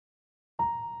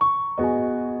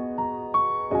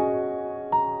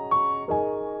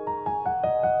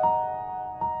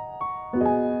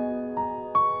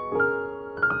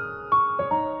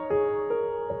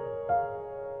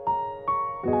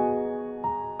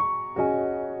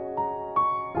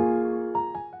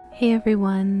Hey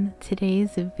everyone,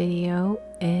 today's video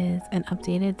is an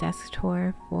updated desk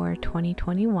tour for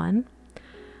 2021.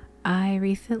 I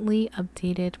recently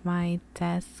updated my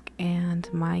desk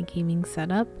and my gaming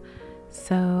setup,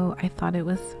 so I thought it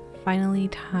was finally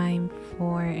time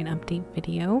for an update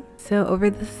video. So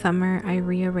over the summer I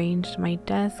rearranged my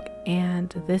desk, and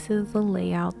this is the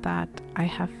layout that I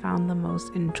have found the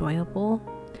most enjoyable.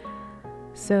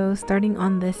 So starting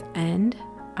on this end,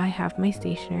 I have my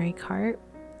stationery cart,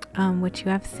 which you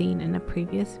have seen in a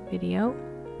previous video,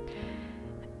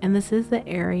 and this is the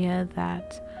area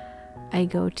that I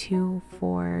go to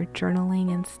for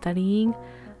journaling and studying,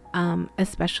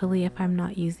 especially if I'm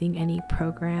not using any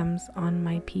programs on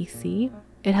my PC.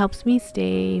 It helps me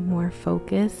stay more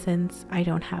focused since I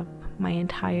don't have my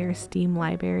entire Steam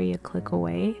library a click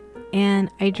away,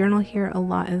 and I journal here a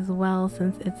lot as well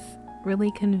since it's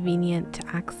really convenient to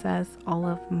access all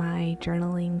of my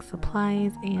journaling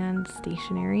supplies and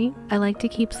stationery. I like to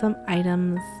keep some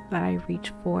items that I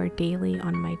reach for daily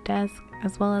on my desk,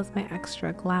 as well as my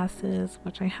extra glasses,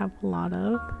 which I have a lot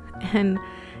of, and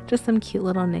just some cute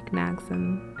little knickknacks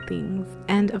and things.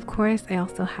 And of course, I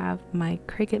also have my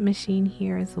Cricut machine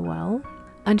here as well.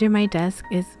 Under my desk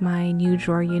is my new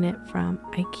drawer unit from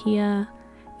Ikea.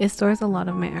 It stores a lot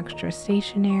of my extra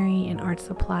stationery and art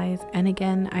supplies, and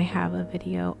again, I have a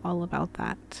video all about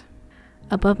that.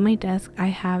 Above my desk, I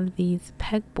have these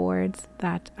pegboards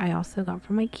that I also got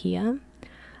from Ikea.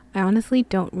 I honestly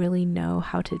don't really know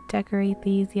how to decorate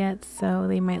these yet, so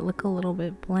they might look a little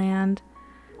bit bland.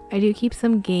 I do keep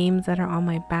some games that are on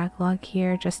my backlog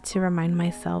here just to remind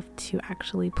myself to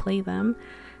actually play them,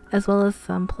 as well as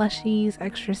some plushies,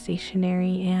 extra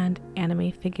stationery, and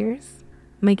anime figures.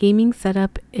 My gaming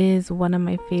setup is one of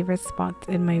my favorite spots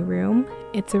in my room.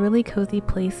 It's a really cozy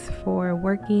place for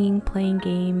working, playing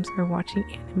games, or watching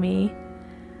anime.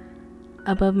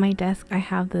 Above my desk, I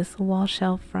have this wall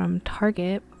shelf from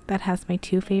Target that has my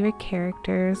two favorite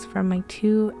characters from my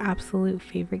two absolute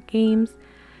favorite games,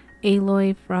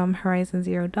 Aloy from Horizon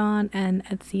Zero Dawn and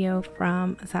Ezio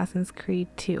from Assassin's Creed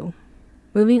 2.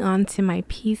 Moving on to my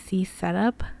PC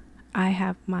setup, I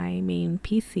have my main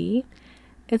PC.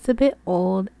 It's a bit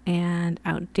old and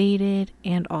outdated,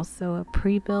 and also a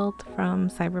pre-built from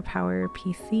CyberPower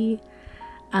PC,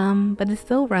 but it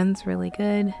still runs really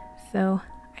good, so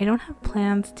I don't have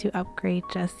plans to upgrade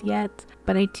just yet,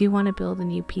 but I do want to build a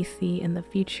new PC in the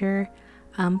future,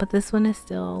 but this one is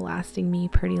still lasting me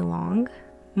pretty long.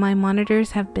 My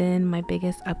monitors have been my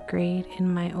biggest upgrade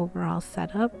in my overall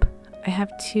setup. I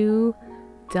have two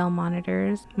Dell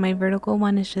monitors. My vertical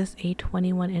one is just a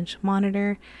 21-inch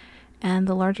monitor, and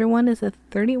the larger one is a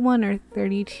 31 or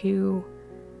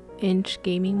 32-inch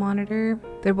gaming monitor.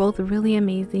 They're both really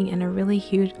amazing and a really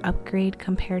huge upgrade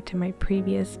compared to my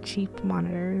previous cheap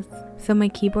monitors. So my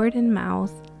keyboard and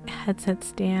mouse, headset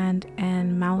stand,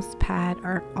 and mouse pad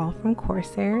are all from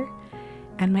Corsair,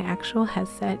 and my actual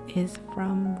headset is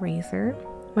from Razer.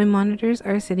 My monitors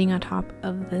are sitting on top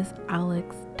of this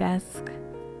Alex desk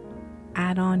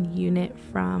add-on unit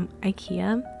from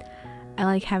Ikea. I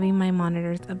like having my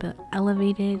monitors a bit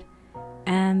elevated,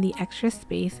 and the extra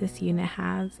space this unit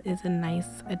has is a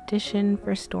nice addition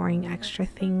for storing extra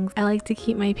things. I like to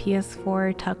keep my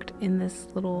PS4 tucked in this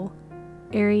little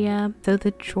area, so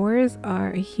the drawers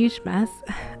are a huge mess.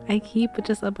 I keep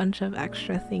just a bunch of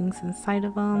extra things inside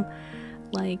of them,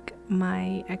 like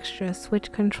my extra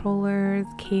Switch controllers,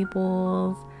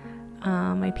 cables,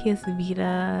 my PS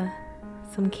Vita,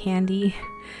 some candy,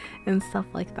 and stuff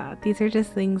like that. These are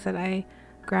just things that I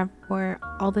grab for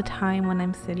all the time when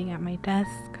I'm sitting at my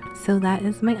desk. So that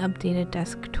is my updated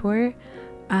desk tour.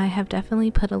 I have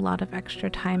definitely put a lot of extra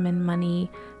time and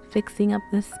money fixing up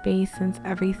this space since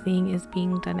everything is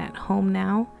being done at home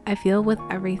now. I feel with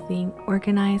everything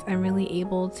organized, I'm really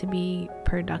able to be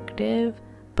productive,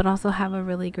 but also have a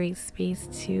really great space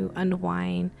to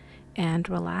unwind and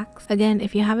relax. Again,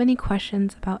 if you have any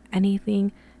questions about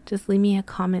anything, just leave me a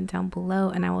comment down below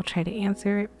and I will try to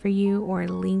answer it for you or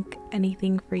link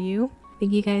anything for you.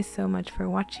 Thank you guys so much for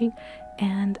watching,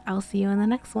 and I'll see you in the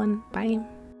next one. Bye.